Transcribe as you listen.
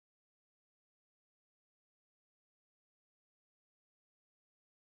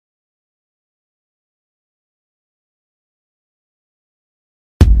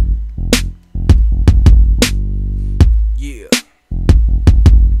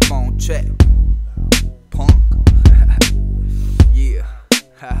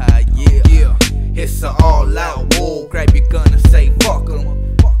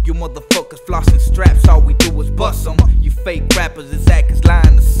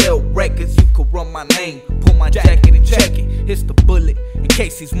my name. Pull my jacket and check it. It's the bullet. In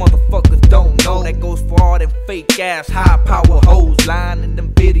case these motherfuckers don't know, that goes for all them fake ass high power hoes lying in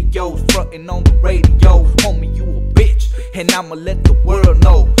them videos, frontin' on the radio. Homie, you a bitch, and I'ma let the world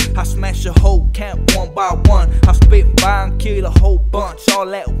know. I smash a whole camp one by one. I spit fire and kill a whole bunch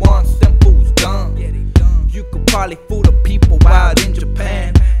all at once. Them fools done. You could probably fool the people out in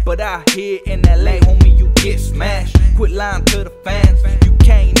Japan, but out here in LA, homie, you get smashed. Quit lying to the fans, you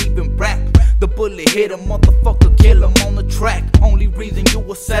can't even rap. The bullet hit a motherfucker, kill him on the track. Only reason you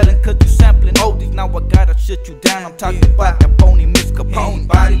was selling, cause you sampling oldies. Now I gotta shut you down, I'm talking about Capone-e, Miss Capone.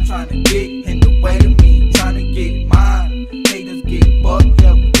 Anybody tryna get in the way of me, tryna get mine. Haters get bucked,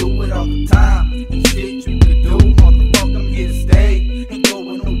 yeah, we do it all the time. Ain't shit you could do, motherfucker, I'm here to stay. Ain't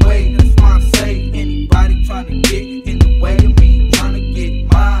going away, that's why I say. Anybody tryna get in the way of me, tryna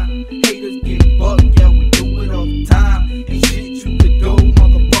get mine. Haters get bucked, yeah, we do it all the time. Ain't shit you could do,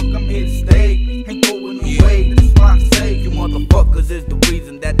 motherfucker, I'm here to stay. Ain't going away, that's why I say. You motherfuckers is the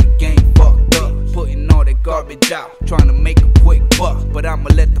reason that the game fucked up. Putting all that garbage out, trying to make a quick buck. But I'ma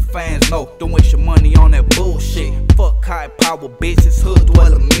let the fans know, don't waste your money on that bullshit. Fuck high power bitches, hood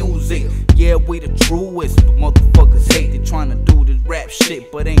dweller music. Yeah, we the truest, but motherfuckers hate. They tryna do this rap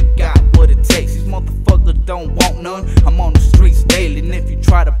shit, but ain't got what it takes. These motherfuckers don't want none. I'm on the streets daily, and if you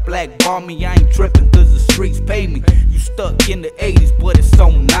try to blackball me, I ain't tripping, cause the streets pay me. You stuck in the 80s, but it's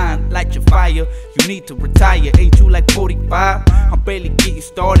on 9. Light your fire, you need to retire. Ain't you like 45? I'm barely getting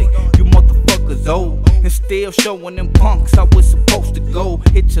started. You motherfuckers old, and still showing them punks how it's supposed to go.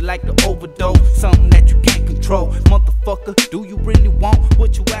 Hit you like the overdose, something that you can't control. Motherfucker, do you really want